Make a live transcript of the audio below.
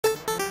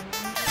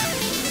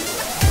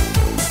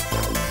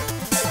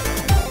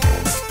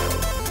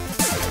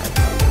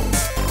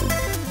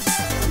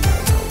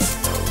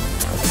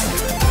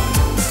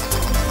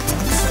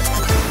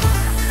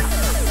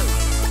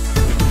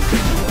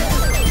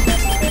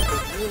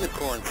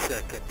Unicorn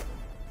Circuit.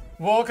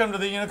 Welcome to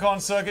the Unicorn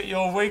Circuit,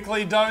 your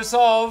weekly dose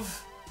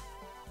of...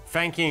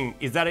 Fanking,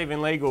 is that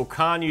even legal?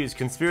 Car news,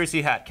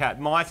 conspiracy hat cat,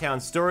 mytown,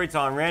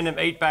 storytime, random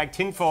eat bag,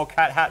 tinfoil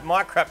cat hat,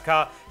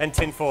 mycrapcar, and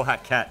tinfoil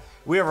hat cat.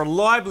 We are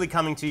reliably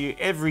coming to you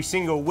every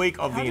single week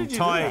of the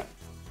entire...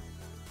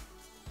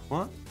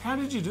 What? How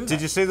did you do that?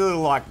 Did you see the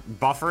little like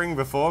buffering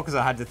before because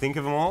I had to think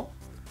of them all?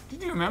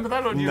 Did you remember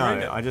that or did you read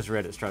it? No, I just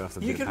read it straight off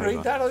the You bit of can paper.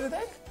 read that over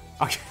there?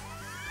 Okay.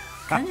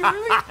 Can you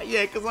really?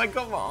 Yeah, because I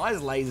got my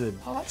eyes lasered.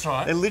 Oh, that's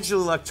right. They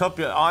literally like chop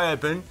your eye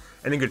open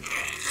and then go,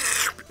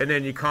 and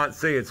then you can't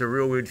see. It's a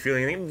real weird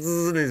feeling. And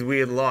then there's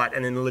weird light,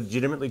 and then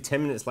legitimately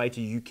 10 minutes later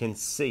you can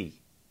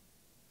see.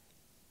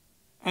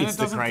 And it's it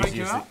doesn't the freak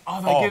you craziest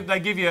out? thing. They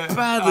give you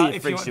badly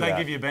if freaks you they out.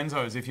 give you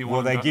benzos if you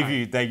Well, want. they give don't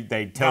you.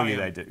 They tell you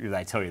Valium. they do.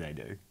 They tell you they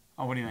do.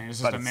 Oh, what do you mean? It's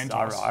just But a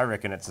Mentos. I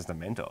reckon it's just a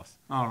Mentos.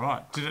 Oh,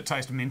 right. Did it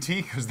taste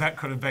minty? Because that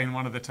could have been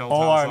one of the telltale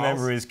All I signs.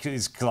 remember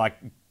is like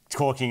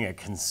talking a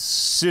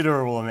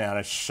considerable amount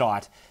of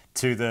shite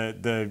to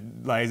the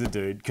laser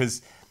dude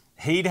because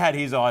he'd had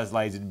his eyes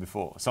lasered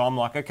before. So I'm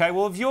like, okay,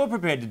 well, if you're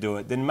prepared to do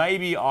it, then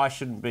maybe I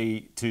shouldn't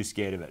be too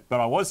scared of it. But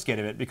I was scared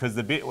of it because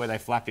the bit where they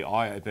flap your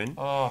eye open,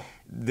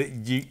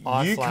 you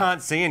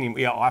can't see any.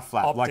 Yeah, eye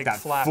flap. Optic like that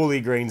flap. fully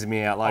greens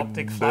me out. Like,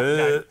 Optic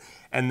flap.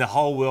 and the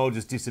whole world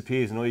just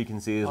disappears and all you can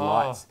see is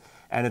lights.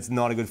 And it's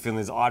not a good feeling.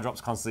 There's eye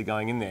drops constantly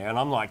going in there. And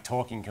I'm like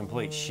talking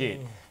complete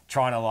shit,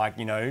 trying to like,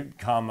 you know,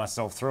 calm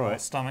myself through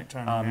it. Stomach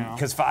turning now.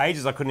 Because for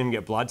ages I couldn't even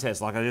get blood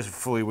tests. Like I just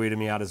fully weirded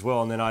me out as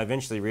well. And then I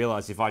eventually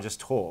realised if I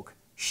just talk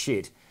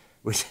shit,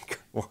 which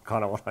is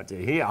kind of what I do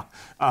here,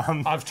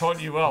 I've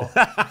taught you well.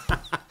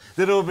 that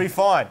it'll be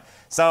fine.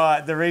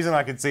 So the reason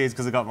I could see is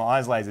because I got my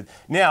eyes lasered.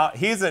 Now,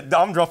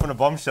 I'm dropping a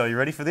bombshell. You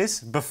ready for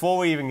this? Before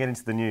we even get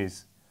into the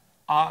news.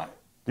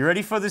 You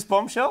ready for this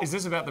bombshell? Is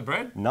this about the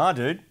bread? Nah,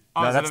 dude.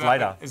 Oh, No, that's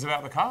later. Is it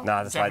about the car?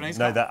 No, that's later. Japanese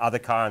No, car? the other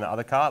car and the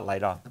other car,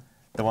 later.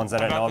 The ones I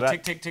don't know About the about.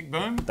 tick, tick, tick,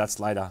 boom? That's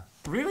later.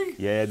 Really?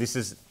 Yeah, this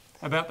is...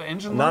 About the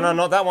engine No, light? no,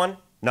 not that one.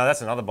 No,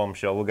 that's another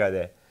bombshell. We'll go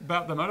there.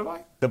 About the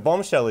motorbike? The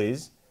bombshell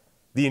is,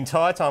 the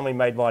entire time we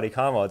made Mighty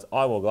Car Mods,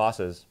 I wore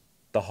glasses.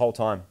 The whole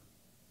time.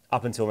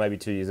 Up until maybe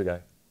 2 years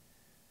ago.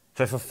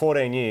 So for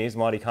 14 years,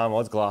 Mighty Car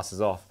Mods, glasses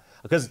off.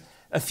 Because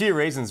a few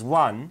reasons.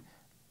 One,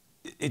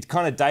 it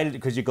kind of dated it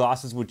because your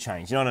glasses would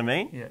change. You know what I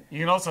mean? Yeah.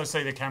 You can also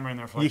see the camera in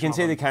the reflection. You can of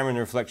see them. the camera and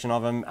the reflection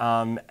of them.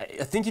 I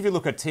think if you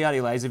look at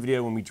TRD Laser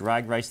video when we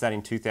drag raced that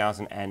in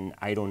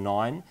 2008 or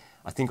 9,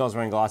 I think I was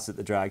wearing glasses at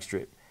the drag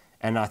strip.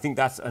 And I think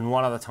and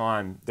one other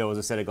time there was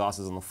a set of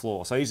glasses on the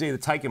floor. So you either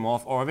take them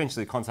off or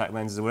eventually contact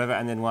lenses or whatever.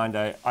 And then one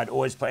day I'd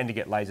always planned to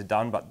get laser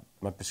done, but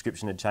my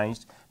prescription had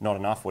changed, not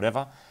enough,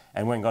 whatever.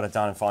 And went and got it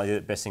done and finally did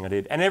it, best thing I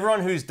did. And everyone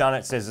who's done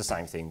it says the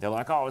same thing. They're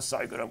like, oh, it was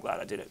so good, I'm glad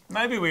I did it.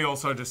 Maybe we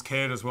also just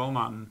cared as well,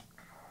 Martin.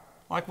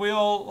 Like we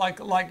all, like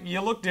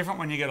you look different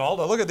when you get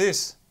older. Look at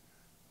this.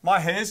 My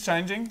hair's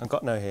changing. I've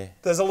got no hair.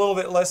 There's a little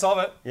bit less of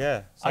it.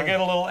 Yeah. I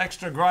get a little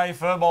extra grey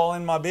fur ball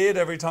in my beard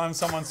every time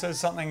someone says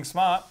something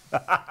smart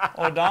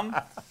or dumb.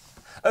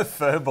 A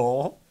fur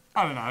ball?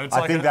 I don't know. It's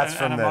I like think that's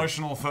from an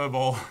emotional fur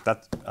ball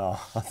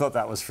Oh, I thought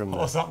that was from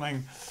or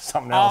something.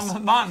 something else.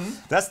 Martin.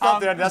 That's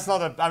not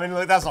I mean,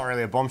 look, that's not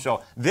really a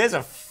bombshell. There's a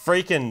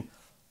freaking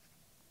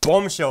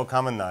bombshell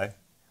coming though.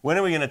 When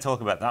are we going to talk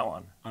about that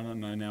one? I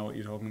don't know now what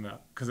you're talking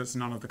about because it's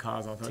none of the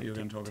cars I thought you were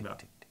going to talk about.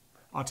 Tick, tick.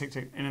 I'll tick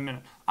in a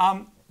minute.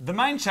 The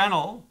main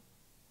channel,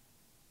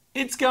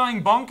 it's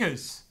going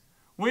bonkers.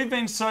 We've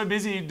been so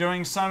busy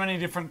doing so many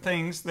different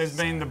things. There's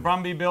been the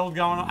Brumby build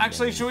going on.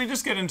 Actually, should we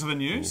just get into the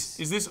news?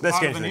 Is this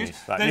part of the news?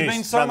 Right, There's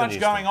been so much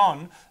going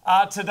on.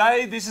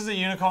 Today, this is a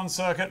Unicorn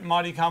Circuit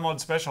Mighty Car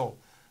Mod special.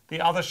 The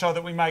other show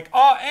that we make.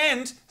 Oh,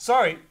 and,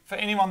 sorry, for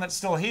anyone that's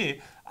still here,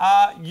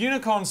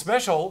 Unicorn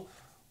Special,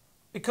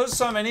 because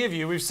so many of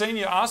you, we've seen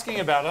you asking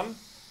about them,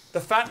 the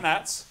Fat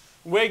Nats,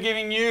 we're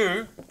giving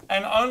you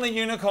an only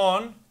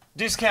Unicorn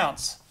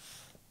discounts.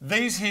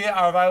 These here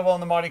are available on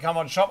the Mighty Car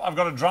Mod shop. I've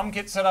got a drum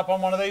kit set up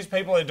on one of these.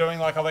 People are doing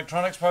like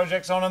electronics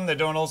projects on them. They're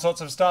doing all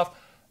sorts of stuff.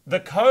 The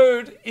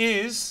code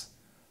is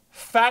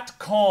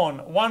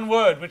FATCORN, one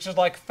word, which is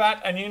like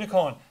fat and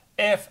unicorn.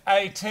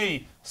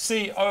 FATCORN.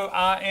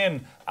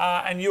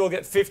 And you will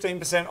get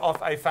 15%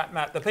 off a fat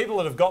mat. The people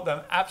that have got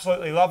them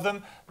absolutely love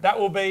them. That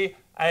will be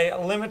a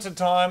limited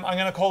time. I'm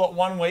going to call it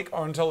 1 week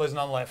or until there's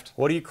none left.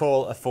 What do you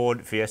call a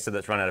Ford Fiesta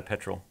that's run out of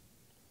petrol?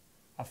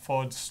 A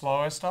Ford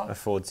Slowester? A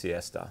Ford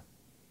Siesta.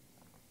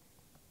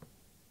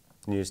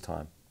 News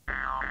time.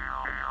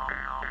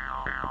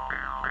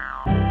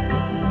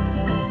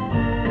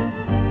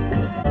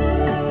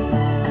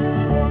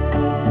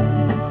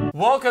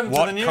 Welcome to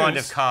the news.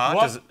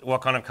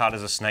 What kind of car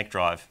does a snake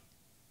drive?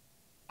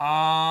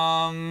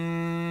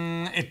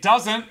 It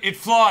doesn't. It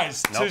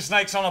flies. Nope. 2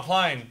 snakes on a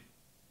plane.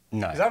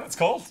 No. Is that what it's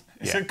called?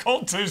 Is Yeah. it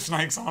called 2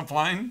 snakes on a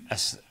plane?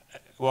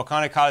 What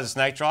kind of car does a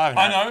snake drive?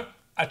 I know.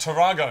 A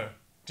Tarago.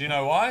 Do you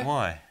know why?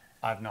 Why?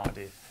 I have no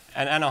idea.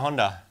 And a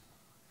Honda.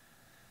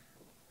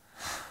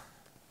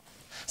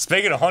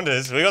 Speaking of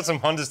Hondas, we got some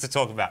Hondas to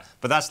talk about,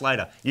 but that's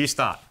later. You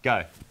start.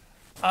 Go.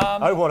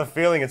 Oh, what a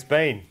feeling it's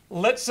been.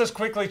 Let's just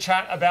quickly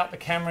chat about the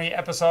Camry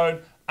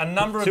episode. A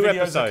number of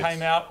videos that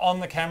came out on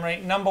the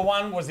Camry. Number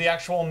one was the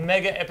actual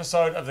mega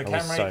episode of the Camry.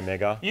 Was so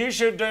mega. You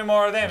should do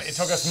more of them. It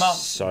took us months.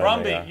 So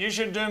Brumby, mega. you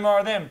should do more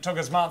of them. Took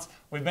us months.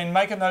 We've been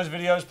making those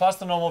videos plus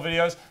the normal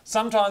videos.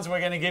 Sometimes we're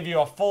going to give you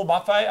a full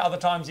buffet. Other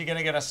times you're going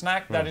to get a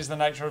snack. That is the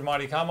nature of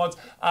Mighty Car Mods.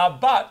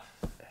 But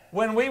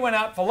when we went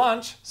out for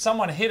lunch,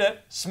 someone hit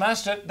it,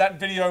 smashed it. That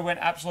video went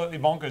absolutely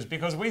bonkers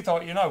because we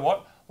thought, you know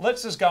what?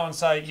 Let's just go and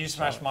say, you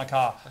smashed my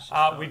car.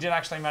 We did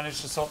actually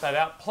manage to sort that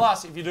out.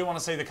 Plus, if you do want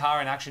to see the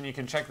car in action, you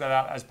can check that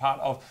out as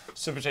part of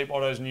Super Cheap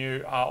Auto's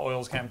new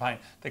oils campaign.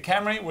 The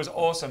Camry was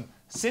awesome.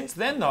 Since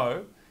then,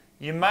 though,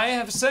 you may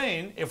have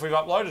seen, if we've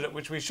uploaded it,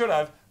 which we should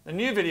have, the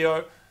new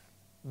video,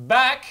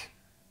 back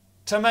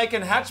to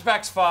making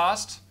hatchbacks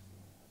fast.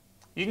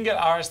 You can get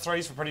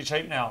RS3s for pretty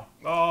cheap now.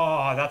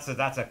 Oh,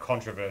 that's a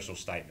controversial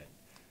statement.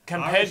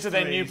 Compared to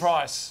their new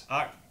price.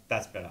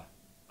 That's better.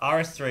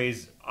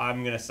 RS3s,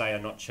 I'm going to say, are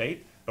not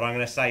cheap, but I'm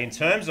going to say in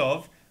terms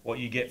of what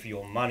you get for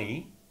your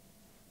money,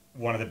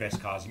 one of the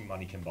best cars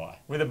money can buy.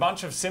 With a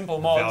bunch of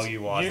simple mods,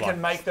 you can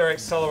make their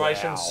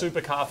acceleration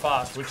supercar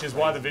fast, which is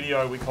why the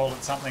video, we called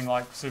it something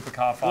like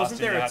supercar fast.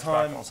 Wasn't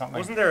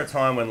there a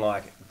time when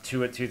like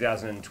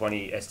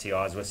 2020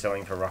 STIs were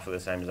selling for roughly the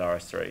same as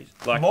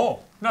RS3s? Like more.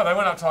 No, they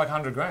went up to like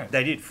 100 grand.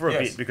 They did for a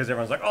bit because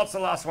everyone's like, oh, it's the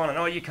last one, and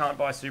oh, you can't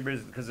buy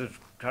Subarus because of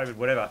COVID,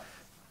 whatever.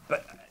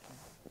 But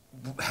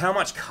how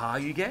much car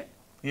you get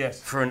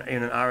for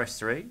in an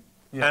RS3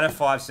 and a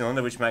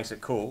 5-cylinder, which makes it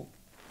cool,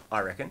 I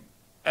reckon,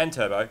 and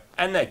turbo,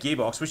 and that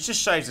gearbox, which just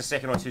shaves a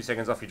second or 2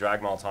 seconds off your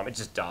drag mile time. It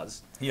just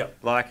does.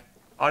 Like,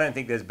 I don't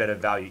think there's better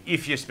value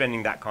if you're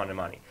spending that kind of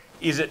money.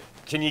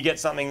 Can you get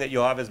something that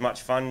you'll have as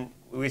much fun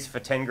with for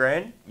 10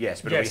 grand?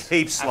 Yes, but it'll be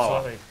heaps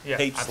slower.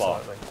 Heaps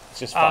slower. It's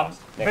just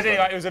fast. But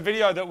anyway, it was a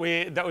video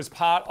that was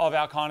part of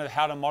our kind of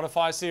how to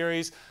modify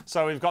series.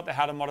 So we've got the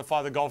how to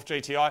modify the Golf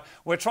GTI.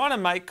 We're trying to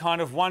make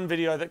kind of one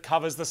video that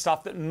covers the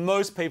stuff that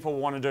most people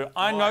want to do.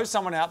 I know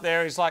someone out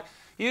there who's like,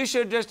 you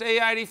should just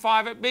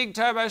E85 it, big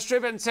turbo,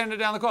 strip it and send it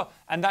down the course.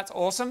 And that's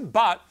awesome,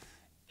 but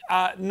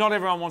not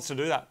everyone wants to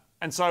do that.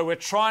 And so we're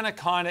trying to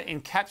kind of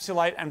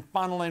encapsulate and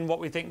funnel in what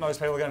we think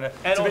most people are going to do.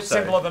 It's a bit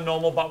simpler than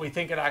normal, but we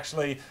think it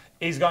actually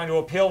is going to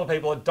appeal to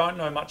people that don't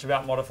know much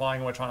about modifying,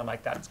 and we're trying to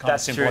make that kind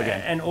of simple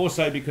again. And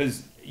also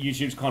because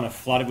YouTube's kind of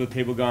flooded with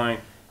people going,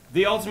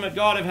 the ultimate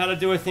guide of how to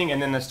do a thing,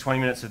 and then there's 20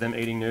 minutes of them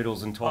eating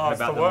noodles and talking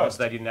about the mods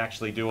they didn't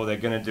actually do or they're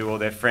going to do or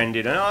their friend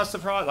did, and oh,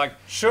 surprise. Like,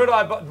 should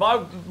I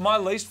buy, my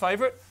least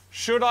favourite,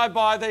 should I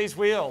buy these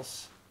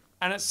wheels?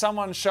 And it's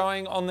someone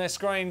showing on their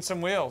screen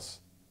some wheels.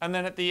 And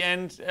then at the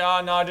end,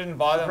 oh, no, I didn't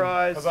buy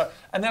them.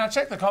 And then I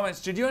checked the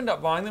comments. Did you end up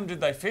buying them?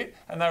 Did they fit?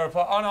 And they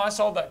reply, oh, no, I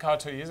sold that car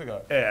 2 years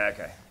ago. Yeah,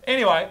 okay.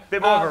 Anyway.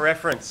 Bit more of a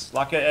reference,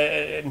 like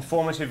an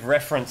informative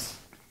reference.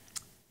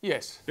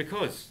 Yes.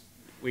 Because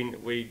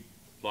we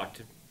like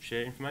to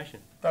share information.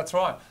 That's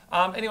right.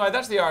 Anyway,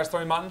 that's the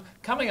RS3 mutton.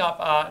 Coming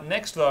up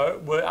next, though,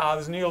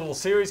 there's a new little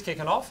series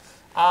kicking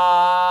off.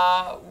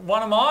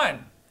 One of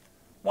mine.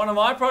 One of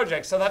my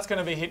projects, so that's going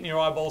to be hitting your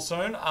eyeball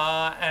soon,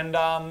 and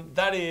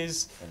that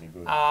is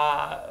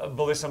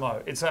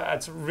Bellissimo.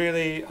 It's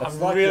really, I'm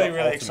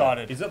really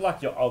excited. Is it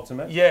like your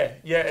ultimate? Yeah,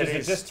 it is. Does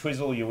it just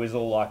twizzle your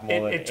whizzle like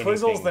more than It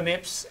twizzles the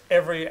nips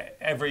every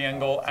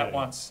angle at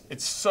once.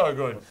 It's so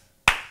good.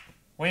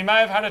 We may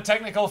have had a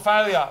technical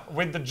failure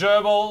with the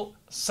gerbil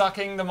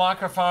sucking the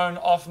microphone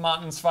off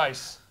Martin's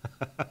face.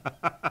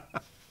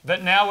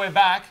 But now we're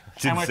back,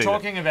 and we're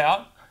talking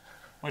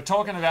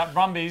about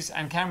Brumbies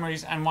and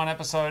Camrys and one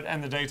episode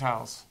and the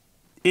details.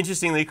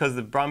 Interestingly, because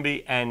the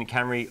Brumby and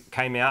Camry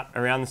came out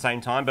around the same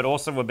time, but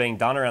also were being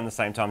done around the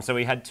same time. So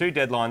we had two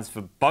deadlines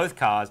for both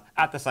cars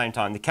at the same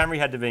time. The Camry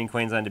had to be in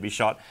Queensland to be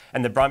shot,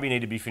 and the Brumby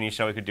needed to be finished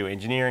so we could do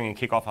engineering and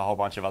kick off a whole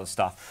bunch of other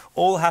stuff,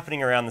 all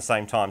happening around the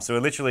same time. So we're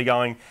literally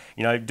going,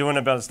 doing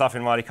a bit of stuff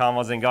in Mighty Car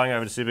Mods, then going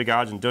over to Super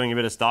Garage and doing a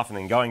bit of stuff, and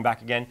then going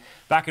back again,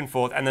 back and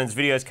forth. And then as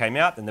videos came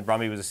out, then the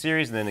Brumby was a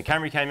series, and then the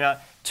Camry came out.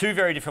 Two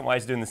very different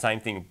ways of doing the same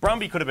thing.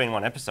 Brumby could have been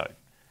one episode.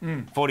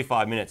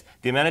 45 minutes.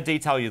 The amount of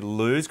detail you'd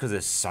lose because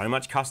there's so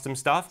much custom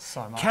stuff.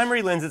 So much.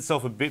 Camry lends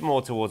itself a bit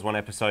more towards one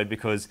episode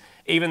because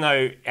even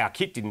though our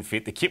kit didn't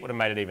fit, the kit would have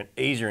made it even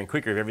easier and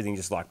quicker if everything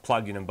just like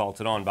plugged in and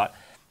bolted on. But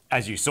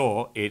as you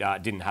saw, it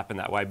didn't happen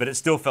that way. But it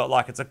still felt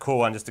like it's a cool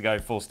one just to go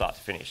full start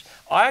to finish.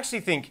 I actually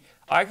think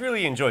I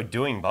really enjoy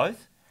doing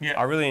both. Yeah.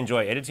 I really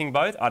enjoy editing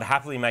both. I'd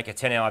happily make a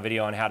 10-hour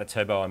video on how to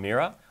turbo a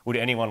mirror. Would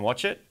anyone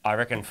watch it? I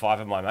reckon 5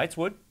 of my mates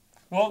would.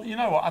 Well, you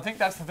know what? I think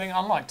that's the thing.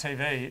 Unlike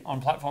TV,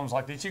 on platforms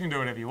like this, you can do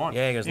whatever you want.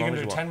 Yeah, you can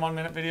do 10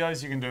 1-minute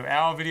videos. You can do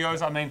hour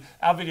videos. I mean,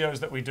 our videos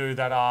that we do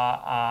that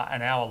are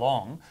an hour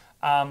long,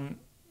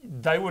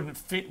 they wouldn't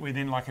fit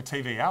within like a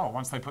TV hour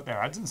once they put their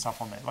ads and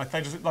stuff on there. Like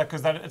they just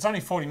because it's only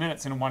 40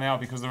 minutes in 1 hour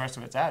because the rest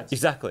of it's ads.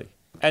 Exactly.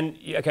 And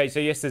okay, so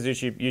yes, there's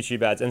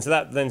YouTube ads, and so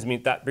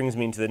that brings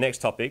me into the next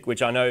topic,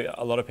 which I know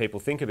a lot of people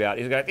think about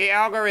is the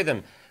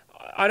algorithm.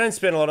 I don't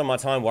spend a lot of my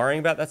time worrying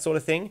about that sort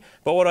of thing.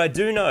 But what I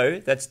do know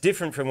that's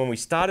different from when we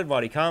started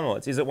Mighty Car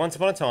Mods is that once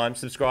upon a time,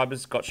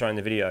 subscribers got shown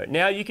the video.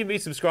 Now you can be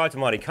subscribed to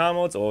Mighty Car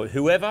Mods or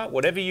whoever,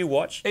 whatever you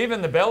watch.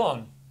 Even the bell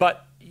on.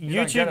 But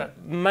YouTube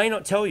may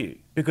not tell you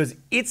because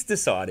it's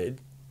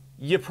decided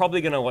you're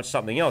probably going to watch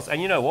something else.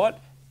 And you know what?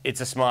 It's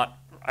a smart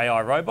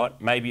AI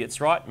robot. Maybe it's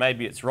right,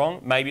 maybe it's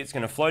wrong, maybe it's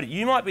going to float it.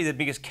 You might be the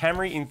biggest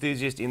Camry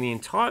enthusiast in the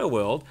entire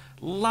world,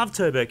 love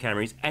turbo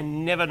Camrys,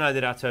 and never know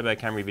that our turbo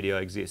Camry video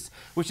exists.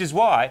 Which is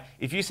why,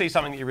 if you see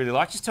something that you really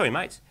like, just tell your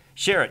mates.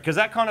 Share it, because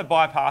that kind of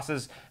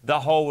bypasses the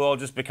whole world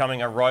just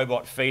becoming a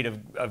robot feed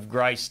of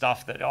grey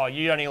stuff that, oh,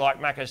 you only like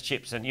Macca's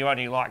chips and you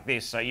only like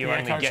this, so you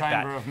only get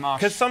that.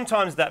 Because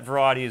sometimes that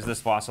variety is the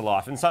spice of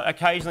life. And so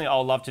occasionally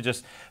I'll love to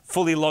just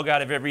fully log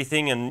out of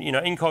everything and, you know,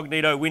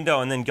 incognito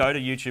window and then go to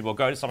YouTube or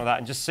go to some of that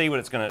and just see what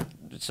it's going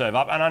to serve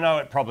up. And I know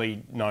it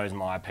probably knows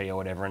my IP or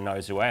whatever and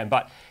knows who I am,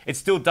 but it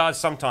still does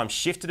sometimes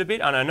shift it a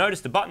bit. And I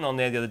noticed a button on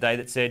there the other day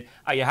that said,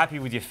 are you happy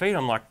with your feed?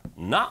 I'm like,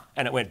 nah.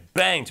 And it went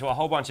bang to a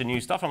whole bunch of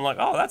new stuff. I'm like,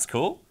 oh, that's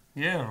cool.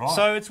 Yeah, right.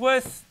 So it's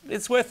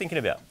worth thinking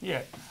about.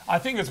 Yeah, I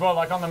think as well,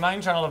 like on the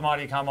main channel of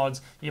Mighty Car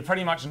Mods, you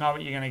pretty much know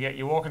what you're going to get.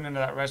 You're walking into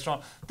that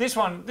restaurant. This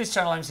channel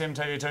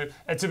MCMTV2,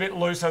 it's a bit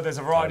looser. There's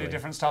a variety of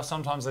different stuff.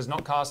 Sometimes there's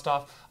not car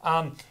stuff.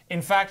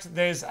 In fact,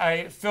 there's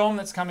a film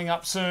that's coming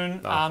up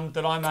soon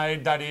that I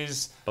made that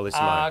is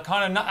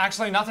kind of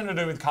actually nothing to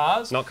do with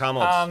cars. Not car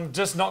mods.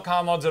 Just not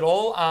car mods at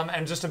all.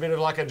 And just a bit of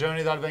like a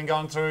journey that I've been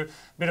going through.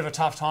 Bit of a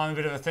tough time, a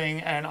bit of a thing,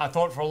 and I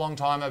thought for a long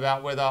time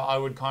about whether I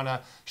would kind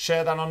of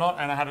share that or not,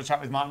 and I had a chat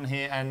with Martin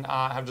here and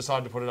have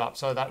decided to put it up,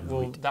 so that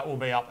will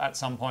be up at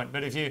some point.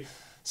 But if you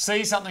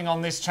see something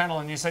on this channel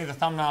and you see the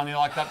thumbnail and you're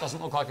like, that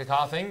doesn't look like a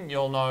car thing,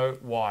 you'll know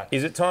why.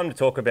 Is it time to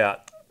talk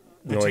about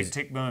the noise?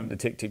 tick tick boom? The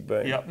tick tick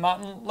boom. Yeah,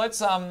 Martin.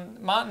 Let's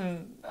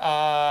Martin.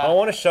 I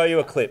want to show you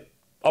a clip.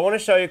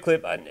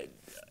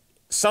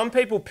 Some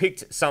people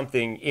picked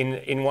something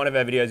in one of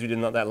our videos we did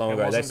not that long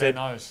ago.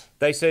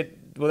 They said,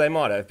 well, they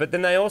might have, but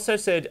then they also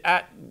said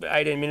at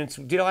 18 minutes,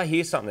 did I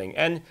hear something?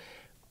 And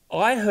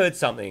I heard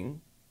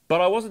something,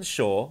 but I wasn't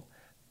sure.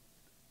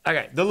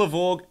 Okay, the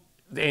Levorg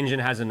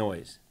engine has a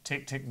noise.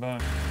 Tick, tick, boom.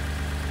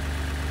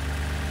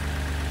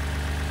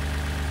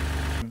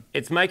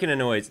 It's making a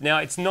noise. Now,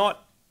 it's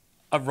not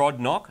a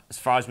rod knock, as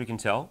far as we can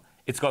tell.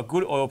 It's got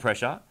good oil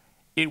pressure.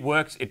 It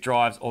works, it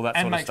drives, all that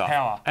sort of stuff. And makes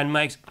power. And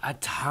makes a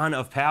ton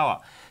of power.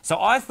 So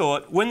I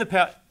thought, when the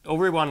power... I'll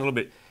rewind a little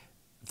bit.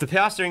 The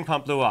power steering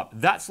pump blew up.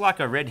 That's like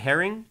a red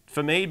herring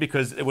for me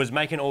because it was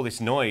making all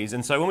this noise.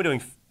 And so when we're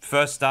doing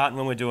first start and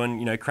when we're doing,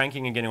 you know,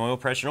 cranking and getting oil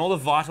pressure, and all the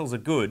vitals are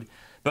good,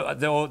 but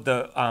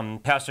the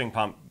power steering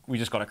pump, we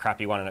just got a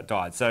crappy one and it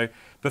died. So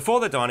before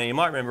the dyno, you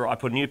might remember I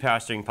put a new power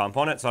steering pump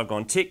on it. So I've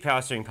gone tick,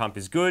 power steering pump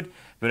is good,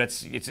 but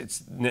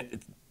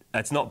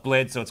it's not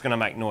bled, so it's going to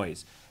make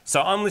noise.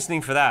 So I'm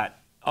listening for that.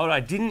 What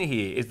I didn't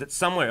hear is that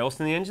somewhere else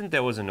in the engine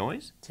there was a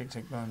noise. Tick,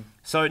 tick, boom.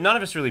 So none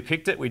of us really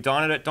picked it. We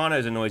dynoed it.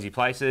 Dynos are noisy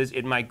places.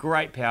 It made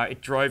great power.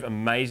 It drove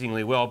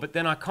amazingly well. But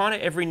then I kind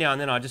of, every now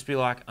and then, I'd just be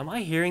like, am I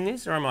hearing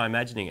this or am I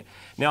imagining it?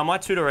 Now, my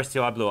two-door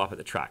STI blew up at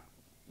the track,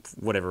 for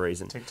whatever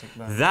reason. Tick, tick,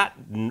 boom. That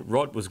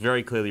rod was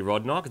very clearly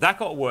rod knock. That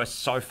got worse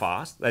so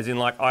fast, as in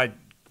like I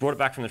brought it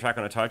back from the track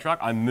on a tow truck.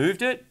 I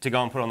moved it to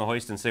go and put it on the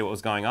hoist and see what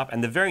was going up.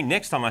 And the very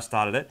next time I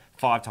started it,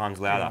 5 times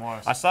louder.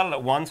 I started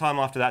it one time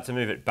after that to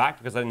move it back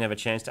because I didn't have a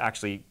chance to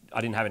actually, I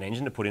didn't have an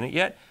engine to put in it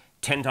yet.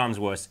 10 times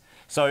worse.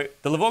 So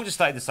the Levorg just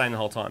stayed the same the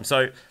whole time.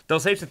 So there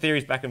was heaps of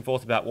theories back and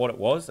forth about what it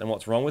was and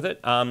what's wrong with it.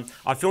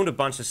 I filmed a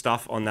bunch of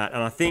stuff on that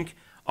and I think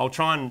I'll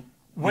try and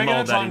we're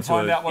going to try and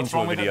find out what's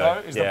wrong with it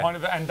though, is the point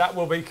of it, and that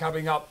will be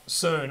coming up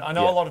soon. I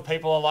know a lot of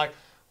people are like,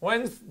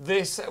 when's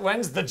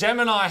the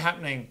Gemini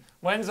happening?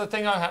 When's the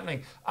thingo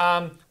happening?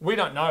 We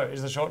don't know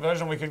is the short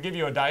version. We could give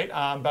you a date,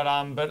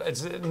 but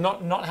it's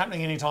not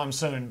happening anytime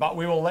soon. But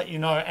we will let you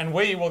know, and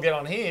we will get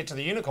on here to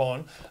the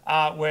Unicorn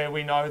where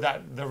we know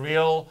that the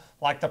real,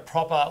 like the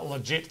proper,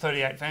 legit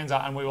 38 fans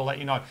are, and we will let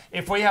you know.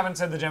 If we haven't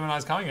said the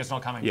Gemini's coming, it's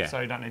not coming, so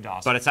you don't need to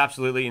ask. But it's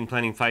absolutely in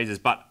planning phases.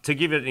 But to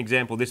give it an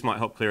example, this might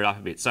help clear it up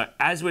a bit. So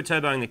as we're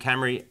turboing the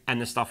Camry and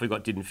the stuff we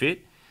got didn't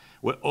fit,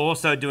 we're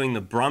also doing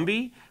the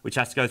Brumby, which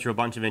has to go through a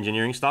bunch of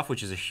engineering stuff,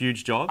 which is a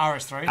huge job.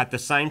 RS3. At the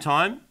same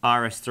time,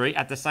 RS3.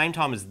 At the same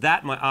time as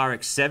that, my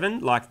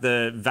RX7, like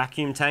the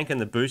vacuum tank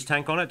and the boost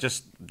tank on it,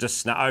 just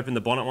opened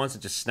the bonnet once,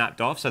 it just snapped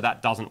off, so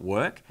that doesn't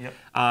work. Yep.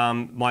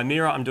 My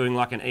mirror, I'm doing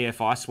like an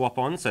EFI swap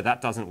on, so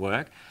that doesn't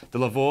work. The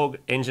Levorg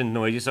engine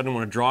noisy, so I didn't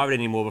want to drive it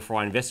anymore before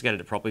I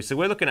investigated it properly. So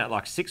we're looking at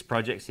like 6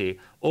 projects here,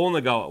 all on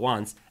the go at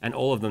once, and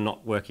all of them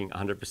not working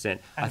 100%. And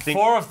I think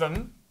 4 of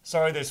them...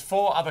 So there's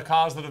 4 other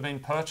cars that have been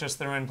purchased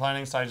that are in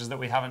planning stages that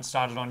we haven't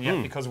started on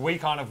yet because we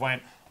kind of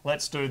went,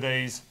 let's do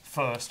these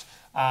first,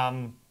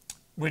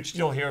 which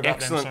you'll hear about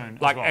them soon.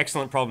 Like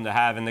excellent problem to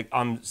have, and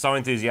I'm so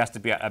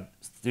enthusiastic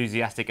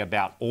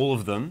about all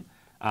of them.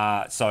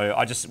 So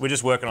we're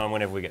just working on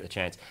whenever we get the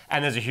chance.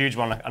 And there's a huge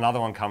one,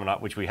 another one coming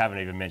up, which we haven't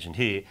even mentioned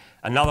here.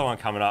 Another one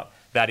coming up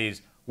that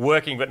is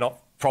working but not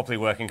properly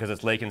working because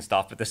it's leaking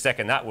stuff. But the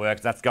second that works,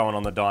 that's going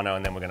on the dyno,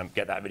 and then we're going to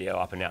get that video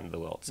up and out into the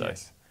world. So.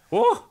 Yes.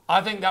 Ooh.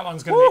 I think that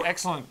one's going to be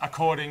excellent,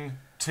 according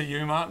to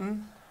you,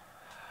 Martin.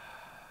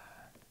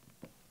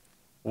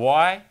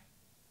 Why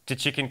do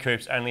chicken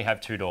coops only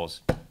have 2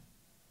 doors?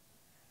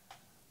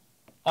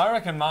 I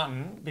reckon,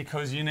 Martin,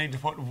 because you need to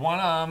put one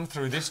arm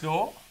through this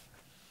door,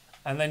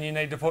 and then you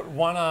need to put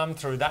one arm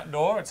through that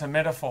door. It's a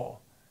metaphor.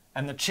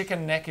 And the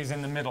chicken neck is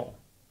in the middle.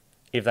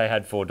 If they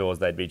had 4 doors,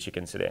 they'd be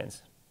chicken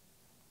sedans.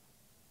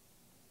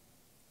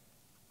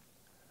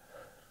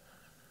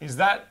 Is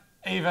that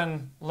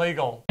even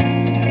legal?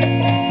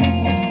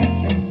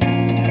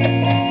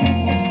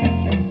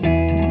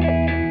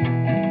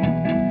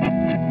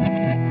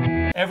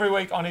 Every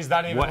week on Is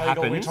That Even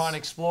Legal, we try and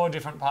explore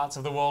different parts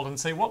of the world and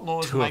see what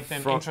laws make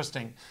them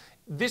interesting.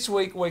 This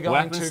week we're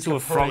going to a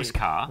frog's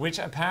car, which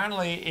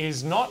apparently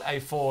is not a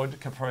Ford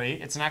Capri.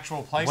 It's an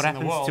actual place in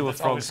the world to a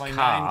that's frog's obviously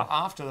car named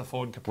after the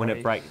Ford Capri. when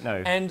it breaks?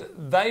 No. And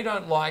they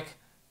don't like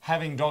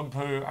having dog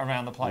poo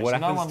around the place. What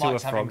no one happens to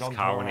likes a having frog's dog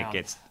car poo when around. it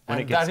gets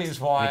That is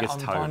why I'm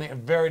towed? finding it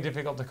very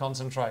difficult to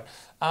concentrate.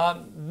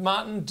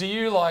 Martin, do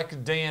you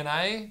like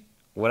DNA?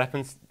 What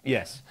happens?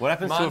 Yes. What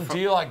happens Martin, to a frog?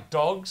 do you like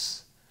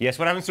dogs? Yes.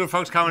 What happens to a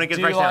frog's car when it gets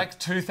Do you breaks down? like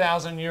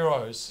 2,000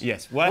 euros?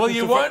 Yes. Well,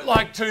 you won't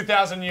like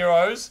 2,000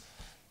 euros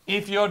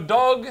if your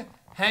dog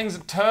hangs a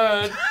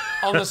turd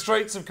on the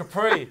streets of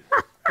Capri,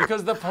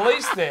 because the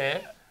police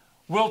there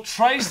will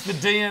trace the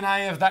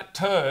DNA of that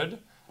turd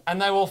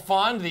and they will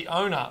find the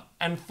owner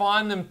and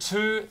fine them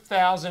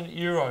 2,000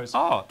 euros.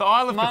 Oh, the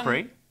Isle of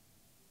Capri?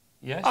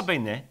 Yes. I've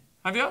been there.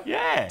 Have you?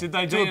 Yeah. Did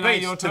they To a DNA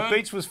beach. your turd? The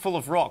beach was full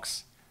of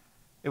rocks.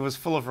 It was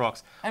full of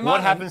rocks. Hey, What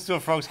Martin, happens to a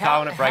frog's car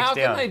when it breaks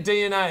down? How can they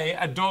DNA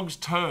a dog's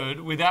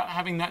turd without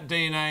having that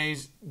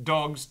DNA's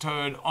dog's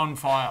turd on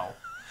file?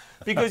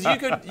 Because you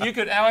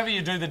could, however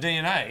you do the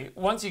DNA,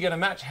 once you get a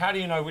match, how do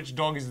you know which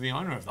dog is the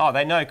owner of that? Oh,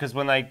 they know because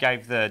when they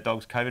gave the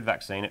dogs COVID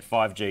vaccine, it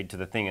 5G'd to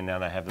the thing and now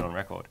they have it on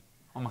record.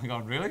 Oh my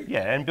God, really?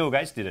 Yeah, and Bill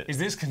Gates did it. Is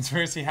this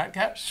conspiracy hat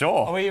cat?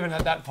 Sure. Are we even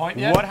at that point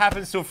yet? What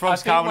happens to a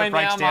frog's car when it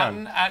breaks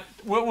down?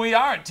 We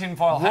are at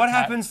tinfoil hat What cat.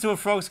 happens to a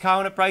frog's car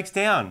when it breaks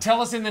down?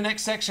 Tell us in the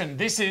next section.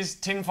 This is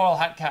tinfoil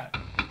hat cat.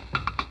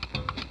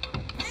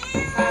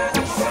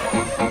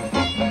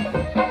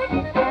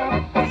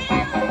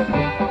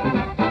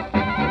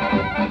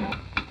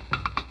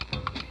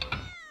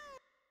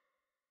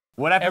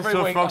 What happens Every to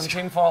a week on frog's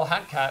car? tinfoil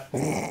hat cat,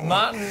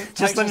 Martin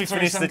takes let me us through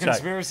finish some the joke.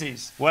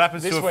 conspiracies. What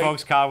happens This to a week-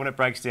 frog's car when it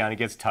breaks down? It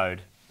gets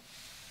towed.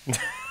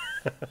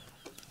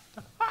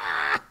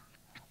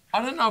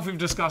 I don't know if we've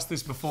discussed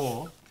this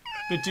before,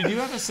 but did you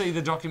ever see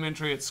the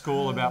documentary at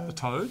school about the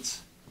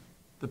toads?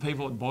 The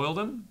people that boiled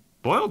them?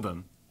 Boiled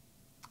them?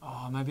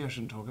 Oh, maybe I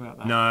shouldn't talk about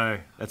that. No.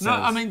 That No,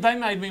 sounds... I mean, they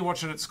made me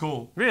watch it at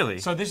school. Really?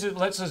 So this is,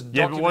 let's just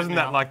Yeah, but document wasn't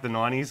now. that like the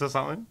 90s or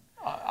something?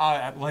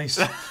 At least.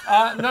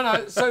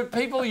 No. So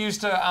people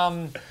used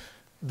to,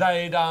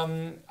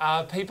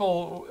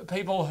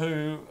 people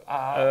who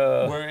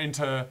were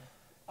into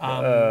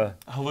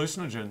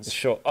hallucinogens.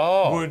 Sure.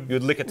 Oh,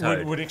 you'd lick a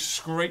toad. Would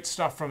excrete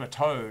stuff from a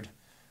toad.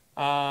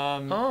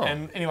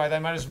 And anyway, they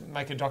made us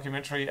make a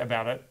documentary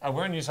about it.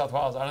 We're in New South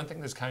Wales. I don't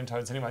think there's cane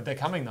toads anyway. They're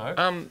coming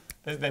though.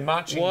 They're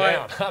marching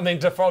down. I mean,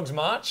 do frogs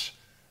march?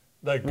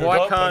 They go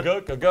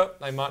up,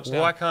 they march down.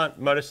 Why can't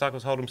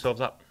motorcycles hold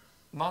themselves up?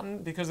 Martin,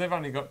 because they've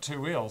only got 2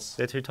 wheels.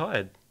 They're too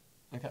tired.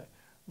 Okay.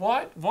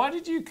 Why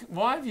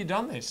have you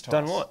done this to us?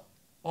 Done what?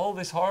 All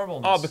this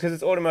horribleness. Oh, because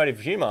it's automotive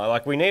humour.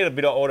 Like, we need a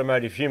bit of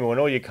automotive humour when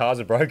all your cars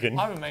are broken.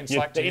 I haven't been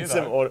slack to you, need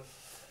some though.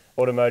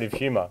 automotive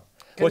humour.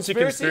 What's your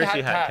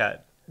conspiracy hat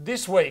cat?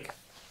 This week,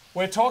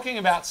 we're talking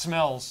about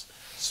smells.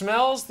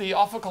 Smells, the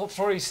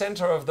olfactory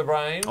centre of the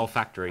brain.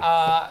 Olfactory.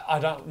 I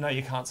don't know,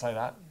 you can't say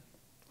that.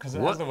 Because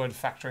it has the word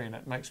factory in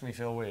it. Makes me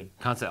feel weird.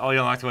 Can't say, oh, you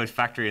don't like the word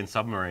factory and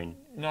submarine.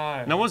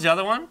 No. No, what's the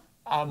other one?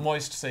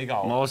 Moist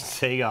seagull. Moist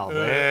seagull.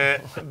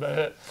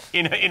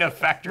 in a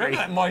factory. Remember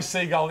that moist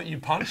seagull that you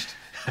punched?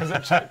 Because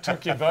it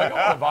took your burger?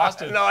 What a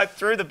bastard. No, I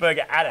threw the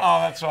burger at it. Oh,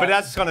 that's right. But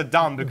that's kind of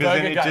dumb because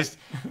Burger then it gate. just...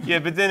 Yeah,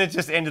 but then it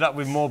just ended up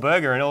with more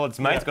burger and all its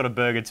mates got a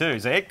burger too.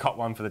 So it caught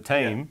one for the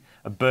team,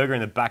 a burger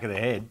in the back of the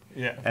head.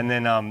 Yeah. And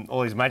then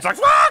all his mates like...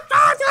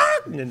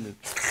 And then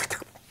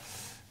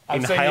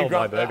inhaled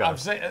my burger.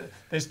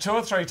 There's 2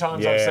 or 3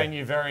 times I've seen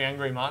you very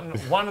angry, Martin.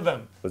 One of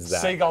them, Was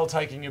that? seagull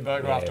taking your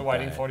burger after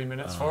waiting bad. 40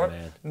 minutes for it.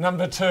 man.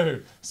 Number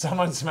 2,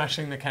 someone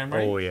smashing the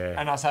Camry Oh, yeah.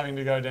 and us having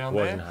to go down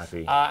Wasn't there.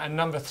 happy. And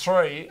number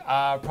 3,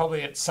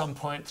 probably at some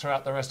point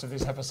throughout the rest of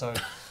this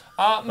episode.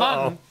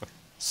 Martin,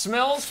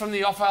 smells from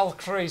the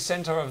olfactory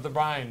centre of the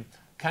brain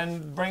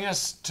can bring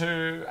us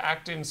to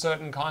act in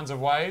certain kinds of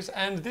ways,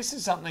 and this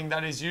is something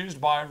that is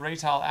used by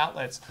retail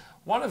outlets.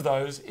 One of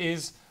those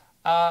is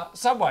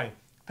Subway.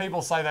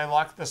 People say they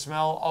like the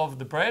smell of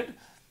the bread.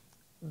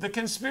 The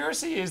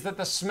conspiracy is that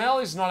the smell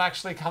is not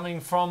actually coming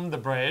from the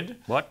bread.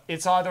 What?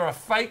 It's either a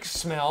fake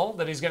smell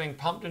that is getting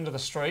pumped into the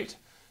street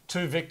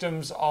to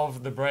victims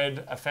of the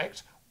bread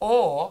effect,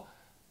 or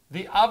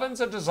the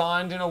ovens are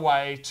designed in a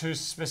way to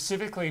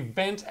specifically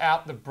vent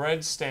out the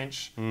bread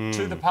stench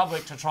to the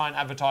public to try and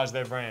advertise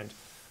their brand.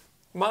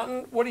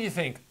 Martin, what do you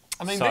think?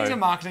 I mean, So- these are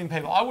marketing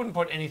people. I wouldn't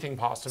put anything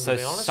past them, So to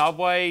be honest.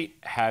 Subway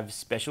have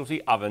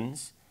specialty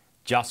ovens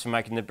just for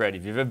making the bread.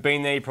 If you've ever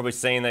been there, you've probably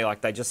seen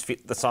they just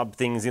fit the sub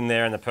things in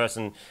there, and the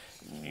person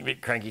a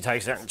bit cranky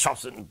takes it and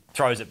chops it and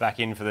throws it back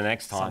in for the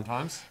next time.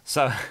 Sometimes.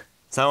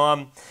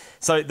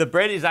 So the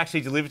bread is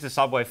actually delivered to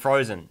Subway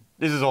frozen.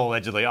 This is all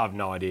allegedly. I have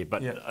no idea,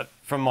 but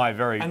from my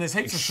very And there's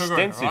heaps of sugar in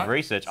it, extensive right?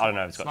 research, I don't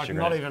know if it's got Like sugar.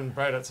 not in it. even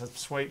bread, it's a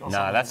sweet or No,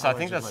 something. I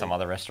think that's allegedly. some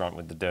other restaurant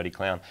with the dirty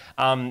clown,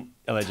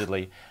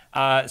 allegedly.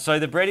 So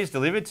the bread is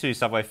delivered to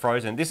Subway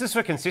frozen. This is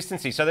for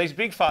consistency. So these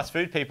big fast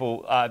food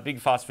people,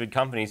 big fast food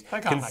companies, They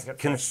can't make it fresh.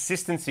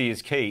 consistency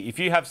is key. If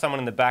you have someone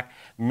in the back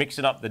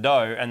mixing up the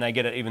dough and they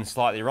get it even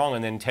slightly wrong,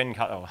 and then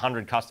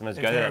 100 customers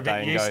go there they're that a day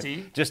bit and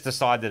yeasty. go, just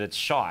decide that it's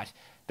shite,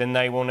 then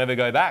they will never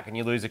go back and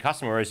you lose a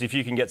customer. Whereas if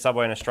you can get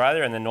Subway in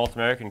Australia and then North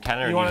America and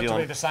Canada and want New it to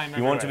Zealand, be the same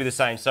you want it to be everywhere. the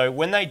same. So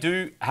when they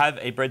do have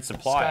a bread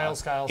supplier,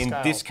 Scale. in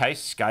this case,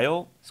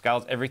 scales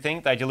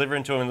everything. They deliver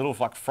into them in little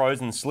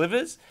frozen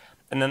slivers,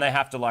 and then they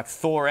have to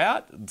thaw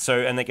out.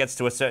 And it gets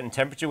to a certain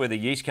temperature where the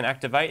yeast can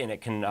activate and it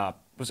can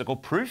what's it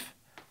called?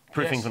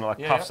 Proofing's when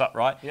it puffs up,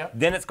 right? Yep.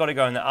 Then it's got to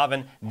go in the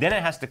oven. Then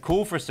it has to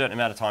cool for a certain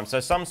amount of time. So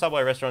some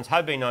Subway restaurants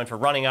have been known for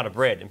running out of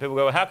bread, and people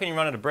go, well, "How can you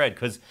run out of bread?"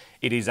 Because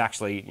it is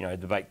actually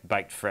the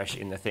baked fresh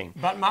in the thing.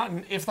 But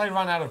Martin, if they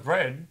run out of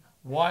bread,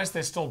 why is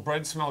there still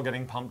bread smell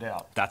getting pumped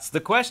out? That's the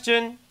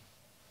question.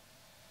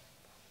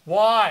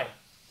 Why?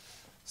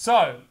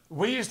 So,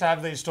 we used to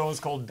have these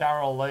stores called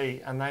Darryl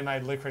Lee, and they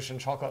made licorice and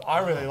chocolate. I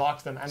really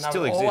liked them, and they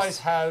Still would exists. always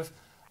have.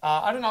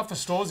 I don't know if the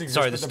stores exist.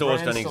 Sorry, but the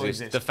stores brand don't still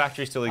exist. The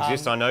factory still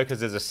exists, I know, because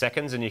there's a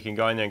seconds and you can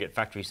go in there and get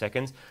factory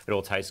seconds. It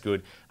all tastes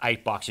good.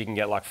 $8, you can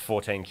get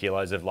 14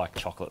 kilos of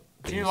chocolate.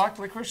 Do you like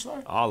licorice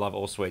though? I love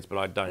all sweets, but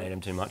I don't eat them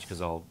too much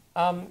because I'll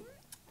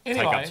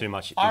Anyway, take up too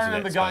much I internet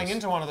remember going space.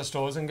 into one of the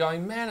stores and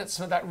going, man, it's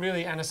that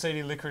really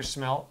aniseedy licorice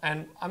smell.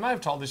 And I may have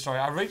told this story.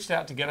 I reached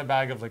out to get a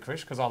bag of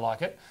licorice because I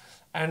like it,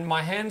 and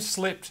my hand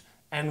slipped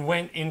and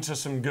went into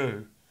some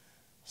goo,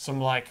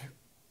 some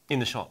in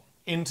the shop.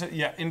 into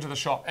the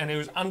shop, and it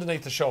was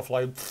underneath the shelf,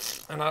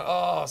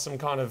 and some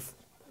kind of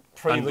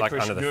Like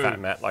pre-licorice under the goo. fat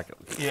mat,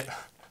 Yeah,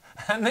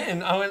 and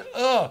then I went,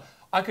 ugh.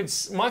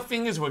 My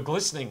fingers were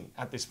glistening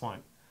at this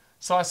point,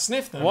 so I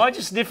sniffed them. Why'd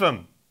you sniff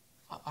them?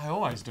 I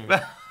always do.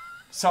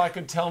 So I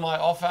could tell my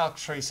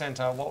olfactory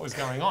centre what was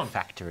going on.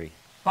 Factory.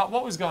 But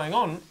what was going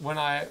on when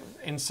I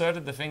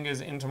inserted the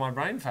fingers into my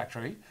brain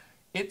factory,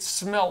 it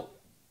smelt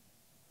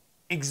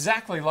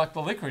exactly like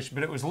the licorice,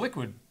 but it was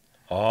liquid.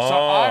 Oh. So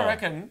I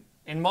reckon,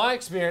 in my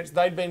experience,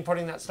 they'd been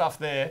putting that stuff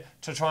there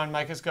to try and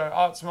make us go,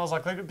 oh, it smells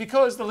like liquid,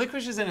 because the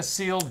licorice is in a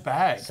sealed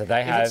bag. So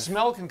they have if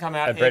smell can come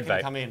out, a air bread can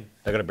vape. come in.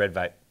 They've got a bread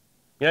vape.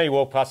 You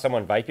walk past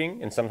someone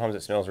vaping, and sometimes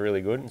it smells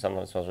really good, and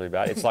sometimes it smells really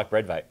bad. It's like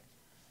bread vape.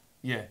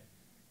 Yeah.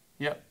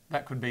 Yep,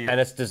 that could be it. And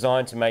it's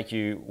designed to make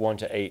you want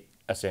to eat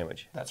a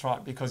sandwich. That's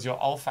right, because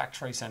your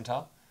olfactory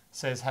centre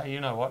says, hey, you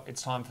know what,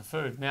 it's time for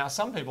food. Now,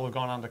 some people have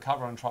gone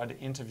undercover and tried to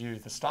interview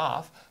the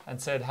staff and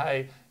said,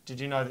 hey, did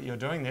you know that you're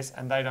doing this?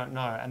 And they don't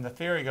know. And the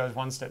theory goes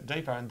one step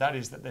deeper, and that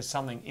is that there's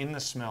something in the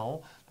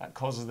smell that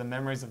causes the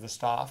memories of the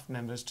staff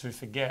members to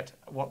forget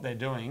what they're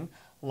doing,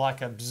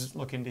 like a bzz,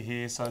 look into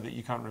here so that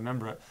you can't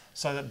remember it,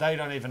 so that they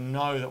don't even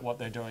know that what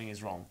they're doing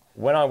is wrong.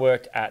 When I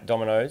worked at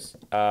Domino's,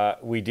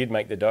 we did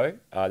make the dough.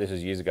 This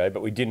was years ago,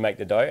 but we did make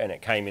the dough, and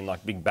it came in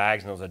big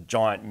bags, and it was a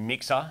giant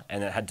mixer,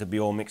 and it had to be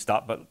all mixed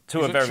up, but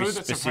to a very Is it true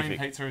that Supreme specific.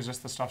 Pizza is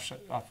just the stuff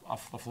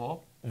off the floor?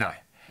 No.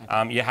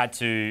 You had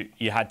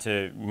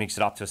to mix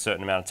it up to a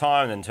certain amount of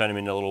time, and then turn them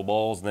into little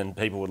balls, and then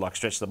people would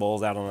stretch the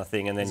balls out on the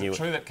thing, and then Is it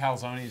true that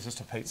calzone is just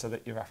a pizza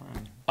that you wrap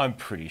around? I'm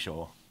pretty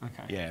sure.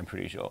 Okay. Yeah, I'm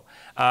pretty sure.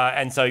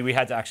 And so we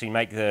had to actually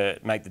make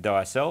the dough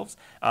ourselves,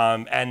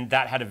 and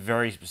that had a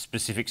very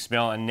specific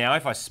smell. And now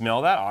if I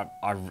smell that,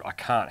 I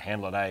can't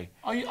handle it. I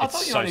It's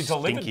thought you so only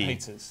delivered stinky.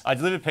 pizzas. I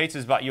delivered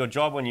pizzas, but your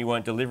job when you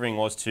weren't delivering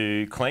was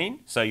to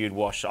clean. So you'd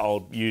wash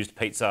old used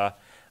pizza,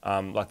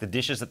 like the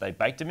dishes that they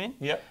baked them in.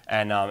 Yep.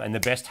 And the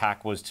best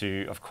hack was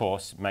to, of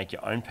course, make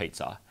your own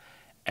pizza.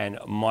 And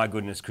my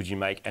goodness, could you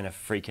make a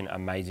freaking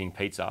amazing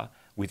pizza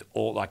with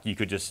all, you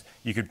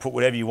could put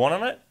whatever you want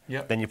on it.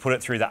 Yep. Then you put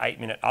it through the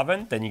 8-minute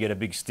oven. Then you get a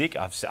big stick.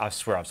 I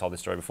swear I've told this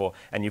story before.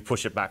 And you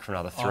push it back for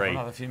another 3. For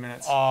another few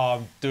minutes.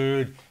 Oh,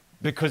 dude.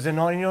 Because you're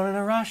not in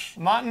a rush.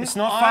 Martin, it's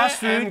not I fast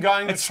food. am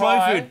going to it's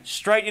try- slow food.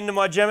 Straight into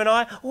my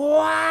Gemini.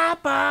 Wah,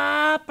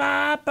 ba,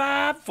 ba,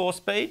 ba. 4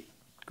 speed.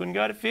 Couldn't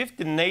go to 5th.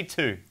 Didn't need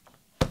to.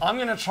 I'm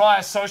going to try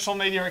a social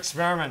media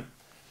experiment.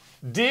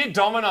 Dear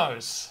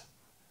Domino's,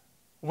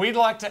 we'd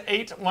like to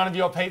eat one of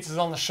your pizzas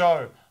on the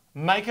show.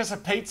 Make us a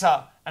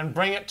pizza and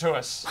bring it to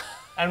us,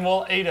 and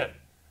we'll eat it.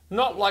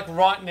 Not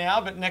right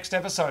now, but next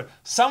episode.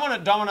 Someone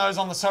at Domino's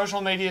on the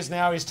social medias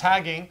now is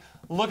tagging,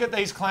 look at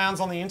these clowns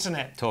on the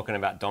internet. Talking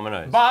about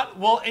Domino's. But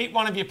we'll eat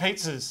one of your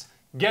pizzas.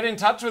 Get in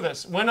touch with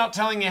us. We're not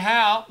telling you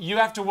how. You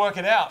have to work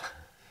it out.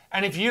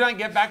 And if you don't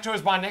get back to us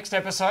by next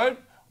episode,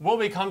 we'll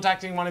be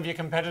contacting one of your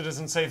competitors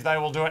and see if they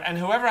will do it. And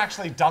whoever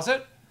actually does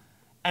it,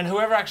 and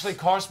whoever actually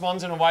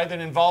corresponds in a way that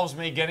involves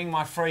me getting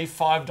my free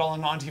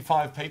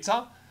 $5.95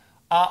 pizza,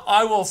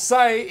 I will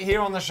say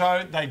here on the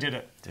show, they did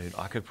it. Dude,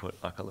 I could put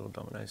like a little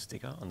Domino's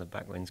sticker on the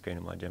back windscreen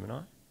of my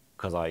Gemini,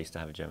 because I used to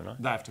have a Gemini.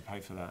 They have to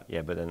pay for that.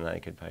 Yeah, but then they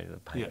could pay for the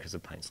paint, because the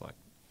paint's like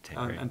 10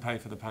 grand. And pay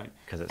for the paint.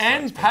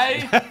 And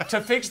pay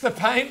to fix the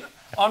paint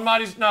on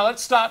Marty's. No,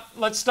 let's start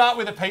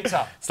with a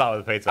pizza. Start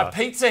with a pizza. A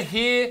pizza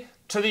here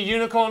to the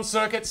Unicorn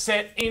Circuit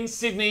set in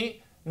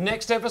Sydney.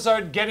 Next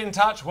episode, get in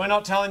touch. We're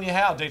not telling you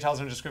how. Details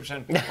in the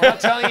description. We're not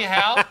telling you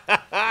how.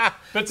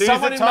 But Dude,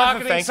 someone in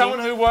marketing, someone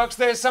who works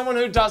there, someone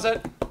who does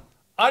it.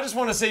 I just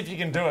want to see if you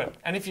can do it.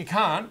 And if you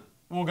can't,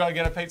 we'll go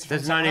get a pizza from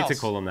someone else. There's no need to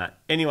call them that.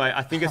 Anyway,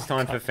 I think it's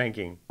time for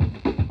Fanking.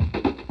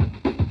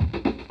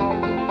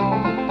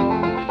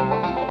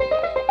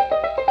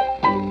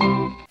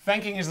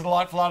 Fanking is the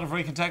delightful art of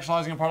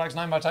recontextualizing a product's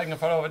name by taking a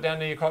photo of it down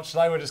near your crotch.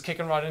 Today we're just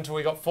kicking right into it.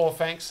 We got 4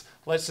 Fanks.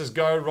 Let's just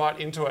go right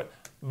into it.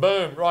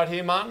 Boom, right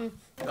here, Martin.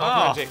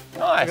 Magic.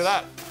 Nice. Look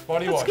at that.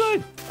 Body wash. That's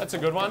good. That's a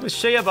good one. The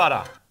shea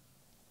butter.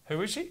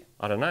 Who is she?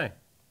 I don't know.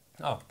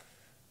 Oh.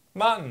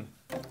 Martin.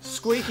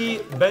 Squeaky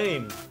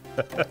bean.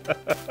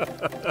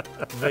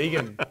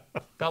 Vegan.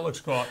 That looks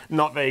great.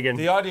 Not vegan.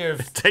 The idea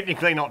of...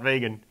 Technically not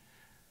vegan.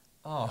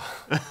 Oh.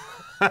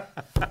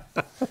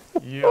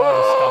 You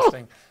are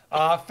disgusting.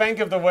 Fank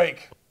of the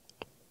week.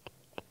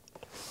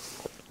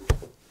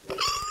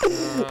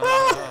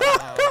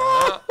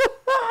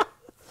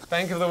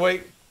 Fank of the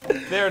week.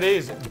 There it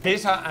is.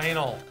 Bitter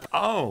anal.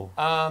 Oh.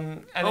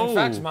 And in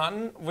fact,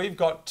 Martin, we've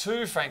got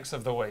 2 Fanks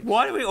of the week.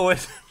 Why do we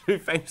always do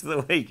Fanks of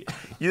the week?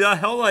 The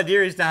whole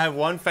idea is to have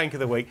one Fank of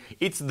the week.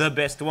 It's the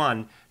best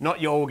one. Not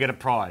you all get a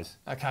prize.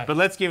 Okay. But